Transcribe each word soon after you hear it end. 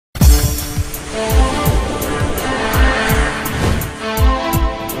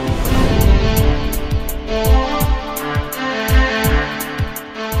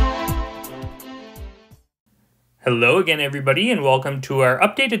Hello again, everybody, and welcome to our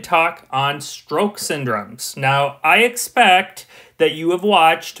updated talk on stroke syndromes. Now, I expect that you have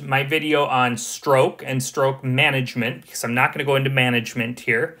watched my video on stroke and stroke management, because I'm not going to go into management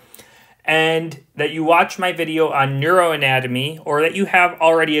here, and that you watch my video on neuroanatomy, or that you have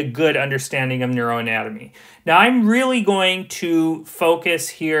already a good understanding of neuroanatomy. Now, I'm really going to focus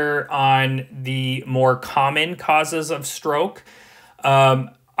here on the more common causes of stroke.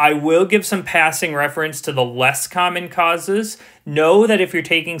 I will give some passing reference to the less common causes. Know that if you're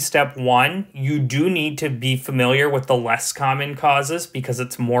taking step 1, you do need to be familiar with the less common causes because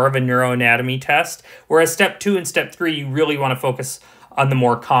it's more of a neuroanatomy test. Whereas step 2 and step 3, you really want to focus on the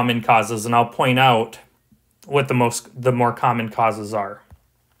more common causes, and I'll point out what the more common causes are.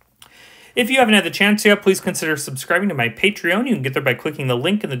 If you haven't had the chance yet, please consider subscribing to my Patreon. You can get there by clicking the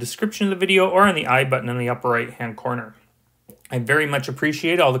link in the description of the video or on the I button in the upper right-hand corner. I very much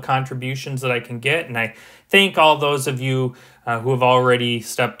appreciate all the contributions that I can get, and I thank all those of you who have already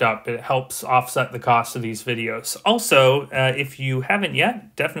stepped up. It helps offset the cost of these videos. Also, if you haven't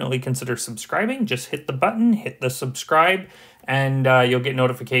yet, definitely consider subscribing. Just hit the button, hit the subscribe, and you'll get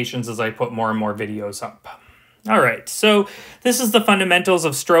notifications as I put more and more videos up. All right, so this is the fundamentals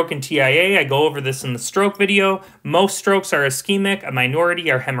of stroke and TIA. I go over this in the stroke video. Most strokes are ischemic, a minority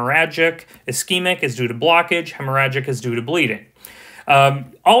are hemorrhagic. Ischemic is due to blockage, hemorrhagic is due to bleeding.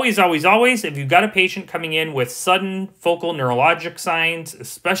 Always, if you've got a patient coming in with sudden focal neurologic signs,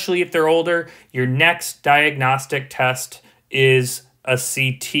 especially if they're older, your next diagnostic test is a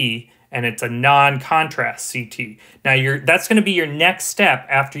CT, and it's a non-contrast CT. Now, that's going to be your next step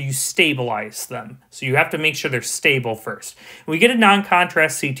after you stabilize them. So you have to make sure they're stable first. We get a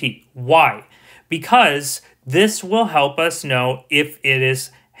non-contrast CT. Why? Because this will help us know if it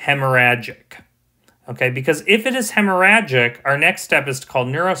is hemorrhagic. Okay, because if it is hemorrhagic, our next step is to call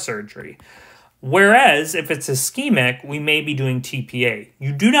neurosurgery. Whereas if it's ischemic, we may be doing TPA.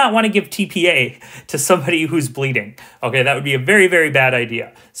 You do not want to give TPA to somebody who's bleeding. Okay, that would be a very, very bad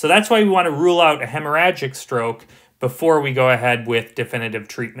idea. So that's why we want to rule out a hemorrhagic stroke before we go ahead with definitive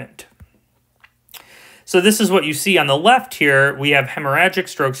treatment. So this is what you see on the left here. We have hemorrhagic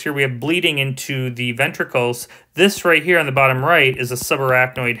strokes here. We have bleeding into the ventricles. This right here on the bottom right is a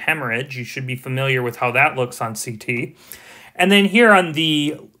subarachnoid hemorrhage. You should be familiar with how that looks on CT. And then here on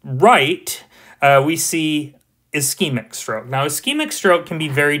the right, we see ischemic stroke. Now, ischemic stroke can be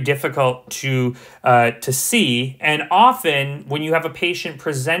very difficult to see, and often when you have a patient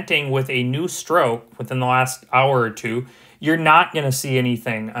presenting with a new stroke within the last hour or two, you're not going to see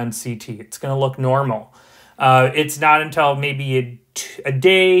anything on CT. It's going to look normal. It's not until maybe a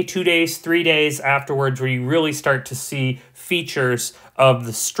day, 2 days, 3 days afterwards where you really start to see features of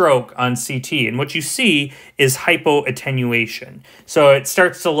the stroke on CT. And what you see is hypoattenuation. So it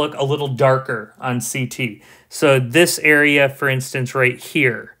starts to look a little darker on CT. So this area, for instance, right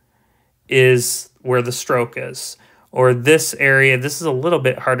here is where the stroke is. Or this area, this is a little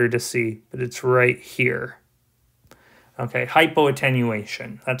bit harder to see, but it's right here. Okay,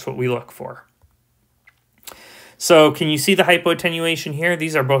 hypoattenuation, that's what we look for. So can you see the hypoattenuation here?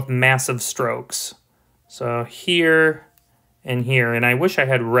 These are both massive strokes. So here and here, and I wish I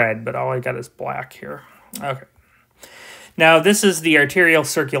had red, but all I got is black here. Okay. Now, this is the arterial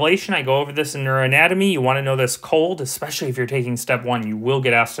circulation. I go over this in neuroanatomy. You want to know this cold, especially if you're taking step 1. You will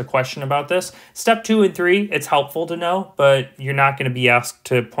get asked a question about this. Step 2 and 3, it's helpful to know, but you're not going to be asked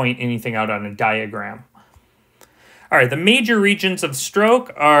to point anything out on a diagram. All right, the major regions of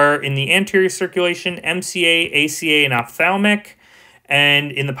stroke are in the anterior circulation, MCA, ACA, and ophthalmic.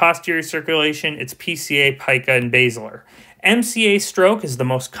 And in the posterior circulation, it's PCA, pica, and basilar. MCA stroke is the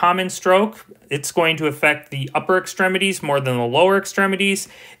most common stroke. It's going to affect the upper extremities more than the lower extremities.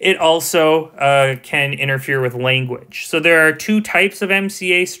 It also can interfere with language. So there are 2 types of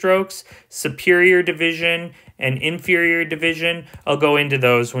MCA strokes, superior division and inferior division. I'll go into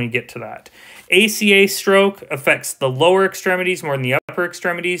those when we get to that. ACA stroke affects the lower extremities more than the upper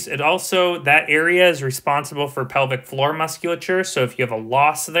extremities. It also, that area is responsible for pelvic floor musculature. So if you have a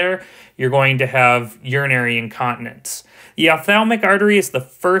loss there, you're going to have urinary incontinence. The ophthalmic artery is the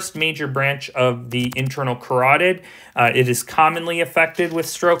first major branch of the internal carotid. It is commonly affected with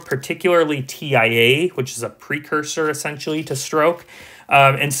stroke, particularly TIA, which is a precursor essentially to stroke.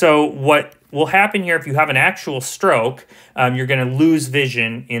 And so what will happen here if you have an actual stroke, you're going to lose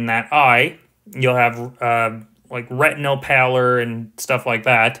vision in that eye. You'll have like retinal pallor and stuff like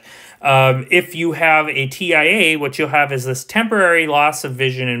that. If you have a TIA, what you'll have is this temporary loss of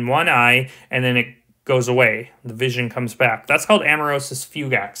vision in one eye, and then it goes away. The vision comes back. That's called amaurosis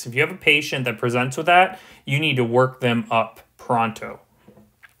fugax. If you have a patient that presents with that, you need to work them up pronto.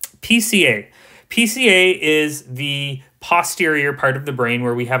 PCA. PCA is the posterior part of the brain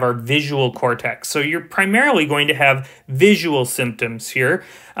where we have our visual cortex. So you're primarily going to have visual symptoms here.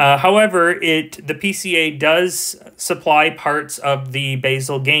 However, the PCA does supply parts of the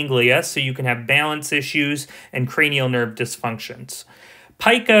basal ganglia, so you can have balance issues and cranial nerve dysfunctions.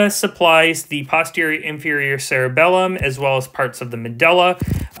 Pica supplies the posterior inferior cerebellum as well as parts of the medulla.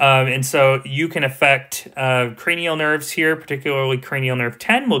 And so you can affect cranial nerves here, particularly cranial nerve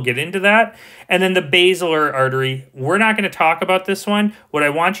 10. We'll get into that. And then the basilar artery. We're not going to talk about this one. What I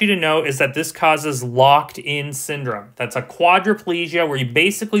want you to know is that this causes locked-in syndrome. That's a quadriplegia where you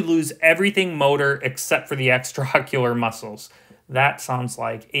basically lose everything motor except for the extraocular muscles. That sounds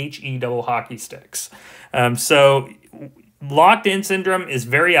like HE double hockey sticks. Locked-in syndrome is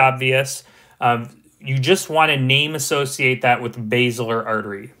very obvious. You just want to name associate that with basilar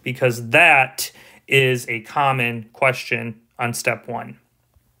artery because that is a common question on step 1.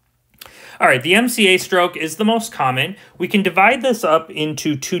 All right, the MCA stroke is the most common. We can divide this up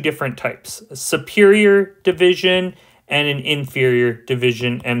into 2 different types, a superior division and an inferior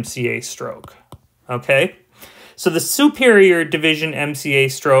division MCA stroke, okay? So the superior division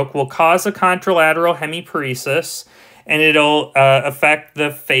MCA stroke will cause a contralateral hemiparesis, and it'll affect the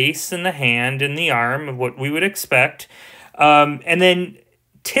face and the hand and the arm of what we would expect. And then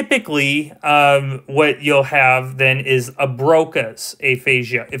typically what you'll have then is a Broca's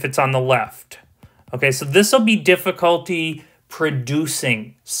aphasia if it's on the left. Okay, so this will be difficulty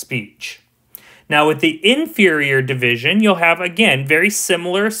producing speech. Now with the inferior division, you'll have, again, very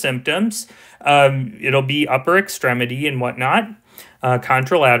similar symptoms. It'll be upper extremity and whatnot,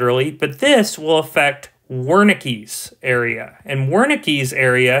 contralaterally, but this will affect Wernicke's area. And Wernicke's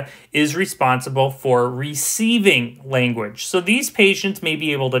area is responsible for receiving language. So these patients may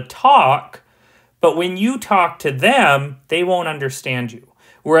be able to talk, but when you talk to them, they won't understand you.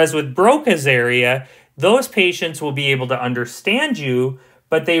 Whereas with Broca's area, those patients will be able to understand you,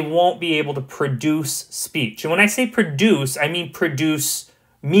 but they won't be able to produce speech. And when I say produce, I mean produce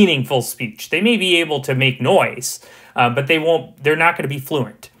meaningful speech. They may be able to make noise, but they're not going to be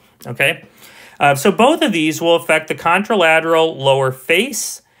fluent, okay? So both of these will affect the contralateral lower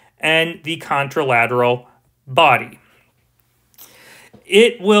face and the contralateral body.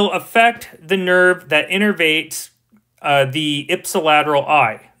 It will affect the nerve that innervates the ipsilateral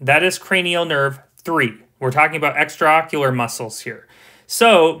eye. That is cranial nerve 3. We're talking about extraocular muscles here.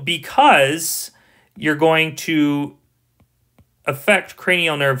 So because you're going to affect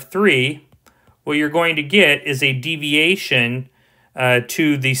cranial nerve 3, what you're going to get is a deviation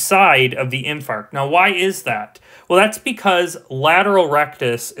to the side of the infarct. Now, why is that? Well, that's because lateral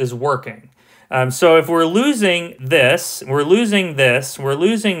rectus is working. So if we're losing this, we're losing this, we're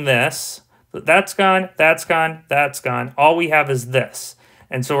losing this, that's gone, that's gone, that's gone. All we have is this.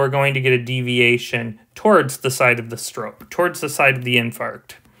 And so we're going to get a deviation towards the side of the stroke, towards the side of the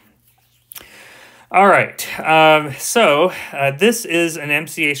infarct. All right, this is an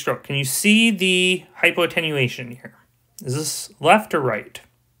MCA stroke. Can you see the hypoattenuation here? Is this left or right?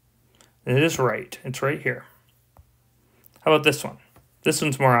 It is right. It's right here. How about this one? This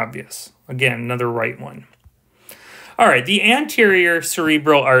one's more obvious. Again, another right one. All right, the anterior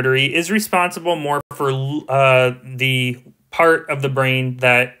cerebral artery is responsible more for the part of the brain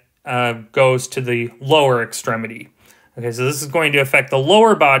that goes to the lower extremity. Okay, so this is going to affect the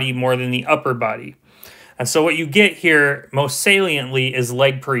lower body more than the upper body. So what you get here most saliently is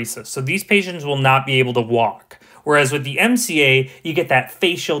leg paresis. So these patients will not be able to walk. Whereas with the MCA, you get that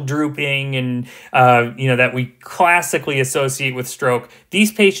facial drooping and, that we classically associate with stroke.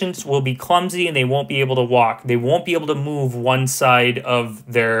 These patients will be clumsy and they won't be able to walk. They won't be able to move one side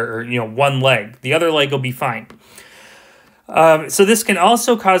of their, one leg. The other leg will be fine. So this can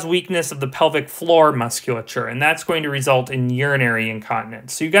also cause weakness of the pelvic floor musculature, and that's going to result in urinary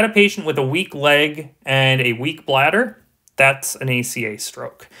incontinence. So you've got a patient with a weak leg and a weak bladder. That's an ACA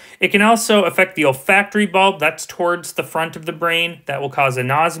stroke. It can also affect the olfactory bulb. That's towards the front of the brain. That will cause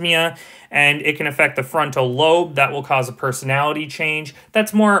anosmia. And it can affect the frontal lobe. That will cause a personality change.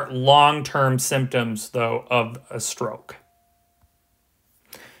 That's more long-term symptoms, though, of a stroke.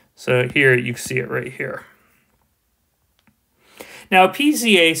 So here, you see it right here. Now,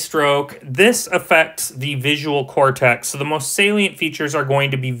 PCA stroke, this affects the visual cortex. So the most salient features are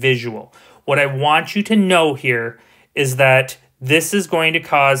going to be visual. What I want you to know here is that this is going to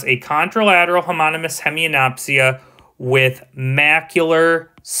cause a contralateral homonymous hemianopsia with macular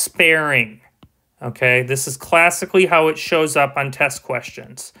sparing. Okay, this is classically how it shows up on test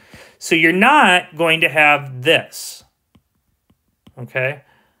questions. So you're not going to have this. Okay,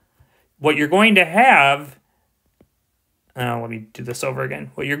 what you're going to have, let me do this over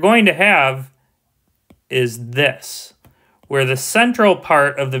again. What you're going to have is this, where the central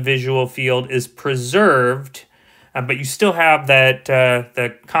part of the visual field is preserved, but you still have that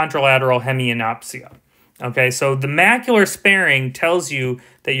the contralateral hemianopsia. Okay, so the macular sparing tells you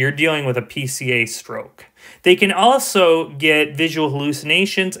that you're dealing with a PCA stroke. They can also get visual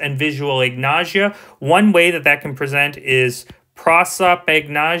hallucinations and visual agnosia. One way that that can present is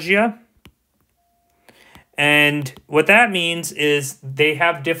prosopagnosia. And what that means is they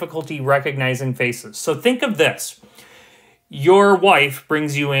have difficulty recognizing faces. So think of this. Your wife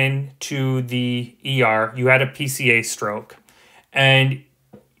brings you in to the ER. You had a PCA stroke. And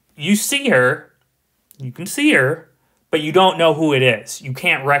you see her. You can see her, but you don't know who it is. You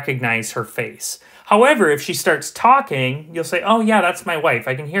can't recognize her face. However, if she starts talking, you'll say, oh yeah, that's my wife.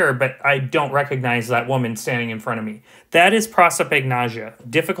 I can hear her, but I don't recognize that woman standing in front of me. That is prosopagnosia,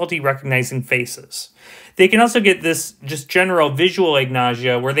 difficulty recognizing faces. They can also get this just general visual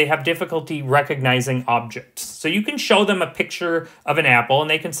agnosia where they have difficulty recognizing objects. So you can show them a picture of an apple and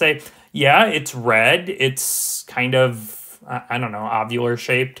they can say, yeah, it's red. It's kind of, I don't know, ovular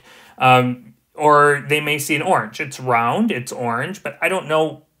shaped. Or they may see an orange. It's round, it's orange, but I don't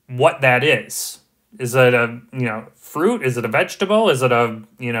know what that is. Is it a, fruit? Is it a vegetable? Is it a,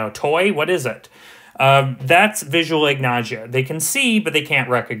 toy? What is it? That's visual agnosia. They can see, but they can't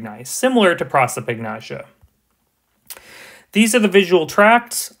recognize, similar to prosopagnosia. These are the visual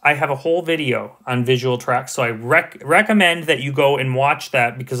tracts. I have a whole video on visual tracts, so I recommend that you go and watch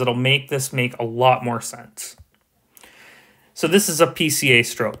that because it'll make this make a lot more sense. So this is a PCA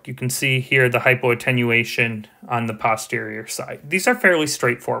stroke. You can see here the hypoattenuation on the posterior side. These are fairly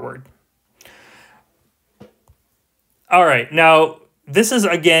straightforward. All right, now this is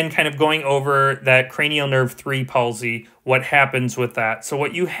again kind of going over that cranial nerve 3 palsy, what happens with that. So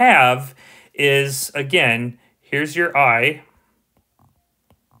what you have is, again, here's your eye.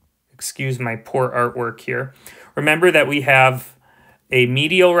 Excuse my poor artwork here. Remember that we have a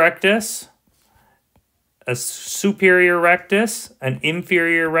medial rectus, a superior rectus, an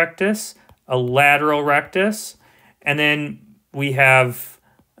inferior rectus, a lateral rectus, and then we have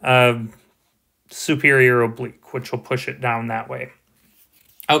superior oblique, which will push it down that way.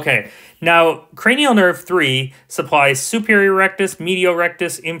 Okay, now cranial nerve 3 supplies superior rectus, medial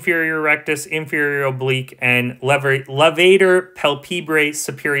rectus, inferior oblique, and levator palpebrae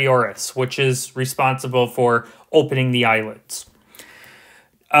superioris, which is responsible for opening the eyelids.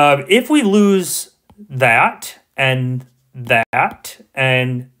 If we lose that, and that,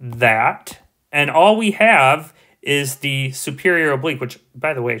 and that, and all we have is the superior oblique, which,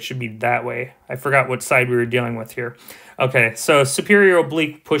 by the way, it should be that way. I forgot what side we were dealing with here. Okay, so superior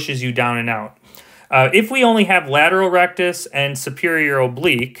oblique pushes you down and out. If we only have lateral rectus and superior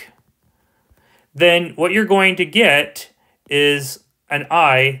oblique, then what you're going to get is an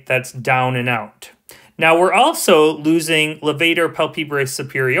eye that's down and out. Now, we're also losing levator palpebrae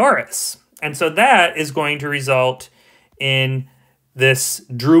superioris, and so that is going to result in this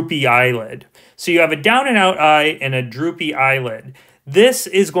droopy eyelid. So you have a down and out eye and a droopy eyelid. This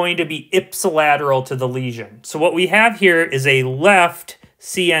is going to be ipsilateral to the lesion. So what we have here is a left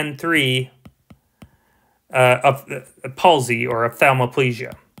CN3 palsy or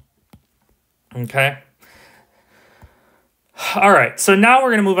ophthalmoplegia. Okay. All right, so now we're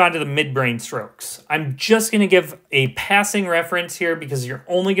going to move on to the midbrain strokes. I'm just going to give a passing reference here because you're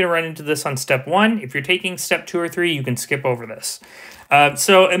only going to run into this on step 1. If you're taking step 2 or 3, you can skip over this.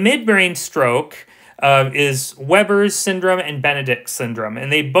 So a midbrain stroke is Weber's syndrome and Benedikt syndrome,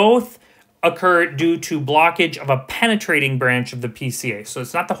 and they both occur due to blockage of a penetrating branch of the PCA. So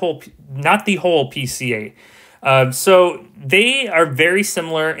it's not the whole PCA. So they are very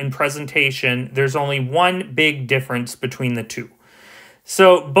similar in presentation. There's only one big difference between the two.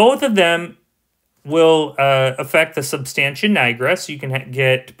 So both of them will affect the substantia nigra, so you can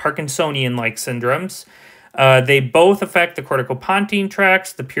get Parkinsonian-like syndromes. They both affect the corticopontine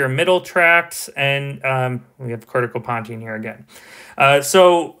tracts, the pyramidal tracts, and we have corticopontine here again.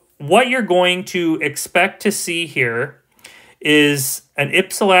 So what you're going to expect to see here is an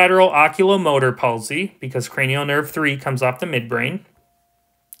ipsilateral oculomotor palsy, because cranial nerve 3 comes off the midbrain.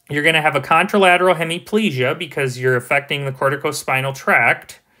 You're going to have a contralateral hemiplegia, because you're affecting the corticospinal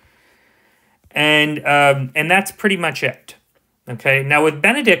tract. And that's pretty much it. Okay, now with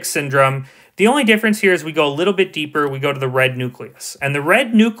Benedikt syndrome, the only difference here is we go a little bit deeper. We go to the red nucleus. And the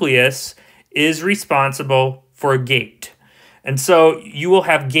red nucleus is responsible for gait. And so you will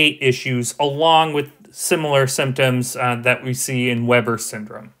have gait issues along with similar symptoms that we see in Weber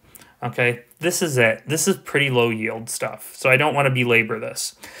syndrome. Okay, this is it. This is pretty low yield stuff, so I don't want to belabor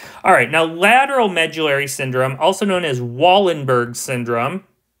this. All right, now lateral medullary syndrome, also known as Wallenberg syndrome,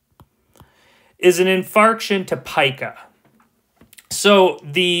 is an infarction to pica. So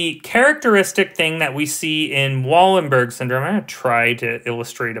the characteristic thing that we see in Wallenberg syndrome, I'm going to try to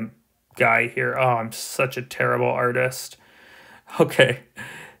illustrate a guy here. Oh, I'm such a terrible artist. Okay,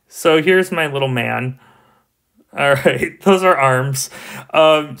 so here's my little man. All right, those are arms.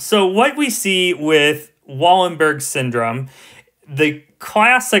 So what we see with Wallenberg syndrome, the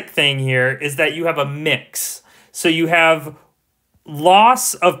classic thing here is that you have a mix. So you have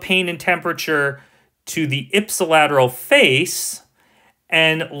loss of pain and temperature to the ipsilateral face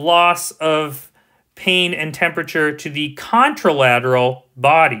and loss of pain and temperature to the contralateral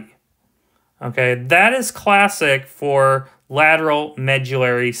body. Okay, that is classic for lateral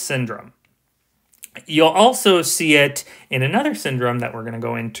medullary syndrome. You'll also see it in another syndrome that we're going to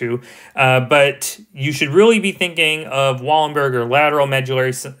go into, but you should really be thinking of Wallenberg or lateral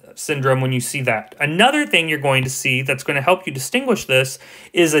medullary syndrome when you see that. Another thing you're going to see that's going to help you distinguish this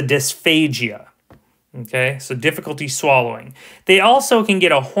is a dysphagia. Okay, so difficulty swallowing. They also can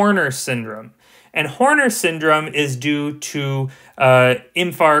get a Horner syndrome. And Horner syndrome is due to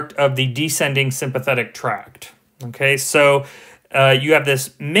infarct of the descending sympathetic tract. Okay, so you have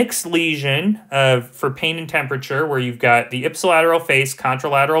this mixed lesion for pain and temperature where you've got the ipsilateral face,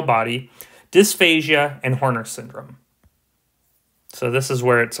 contralateral body, dysphagia, and Horner syndrome. So this is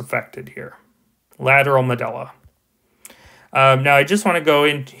where it's affected here. Lateral medulla. Now I just want to go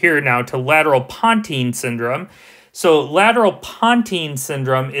in here now to lateral Pontine syndrome. So lateral Pontine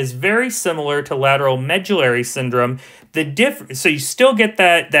syndrome is very similar to lateral medullary syndrome. So you still get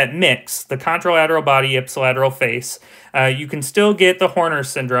that mix, the contralateral body, ipsilateral face. You can still get the Horner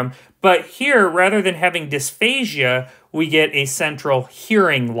syndrome, but here, rather than having dysphagia, we get a central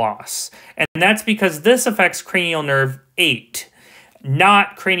hearing loss. And that's because this affects cranial nerve 8,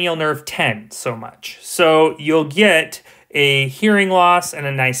 not cranial nerve 10 so much. So you'll get a hearing loss and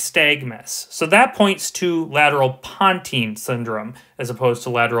a nystagmus. So that points to lateral Pontine syndrome as opposed to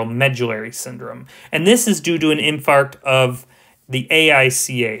lateral medullary syndrome. And this is due to an infarct of the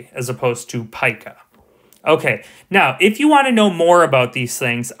AICA as opposed to pica. Okay, now if you want to know more about these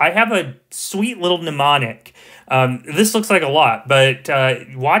things, I have a sweet little mnemonic. This looks like a lot, but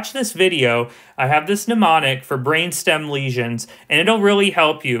watch this video. I have this mnemonic for brainstem lesions, and it'll really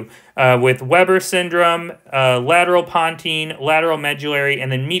help you with Weber syndrome, lateral Pontine, lateral medullary,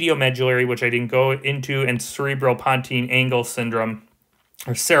 and then medial medullary, which I didn't go into, and cerebral Pontine angle syndrome,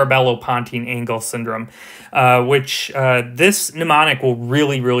 or cerebellopontine angle syndrome, which this mnemonic will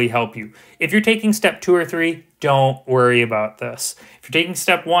really, really help you. If you're taking step 2 or 3, don't worry about this. If you're taking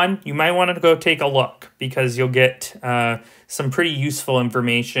step 1, you might want to go take a look because you'll get some pretty useful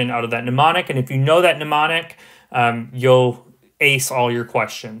information out of that mnemonic. And if you know that mnemonic, you'll ace all your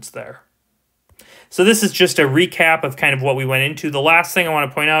questions there. So this is just a recap of kind of what we went into. The last thing I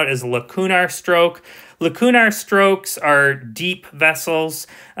want to point out is lacunar stroke. Lacunar strokes are deep vessels,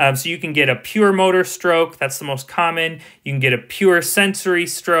 so you can get a pure motor stroke. That's the most common. You can get a pure sensory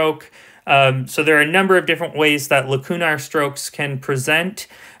stroke. So there are a number of different ways that lacunar strokes can present,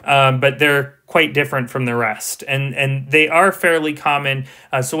 but they're quite different from the rest. And they are fairly common.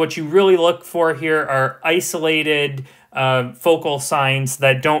 So what you really look for here are isolated focal signs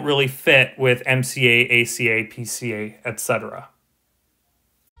that don't really fit with MCA, ACA, PCA, etc.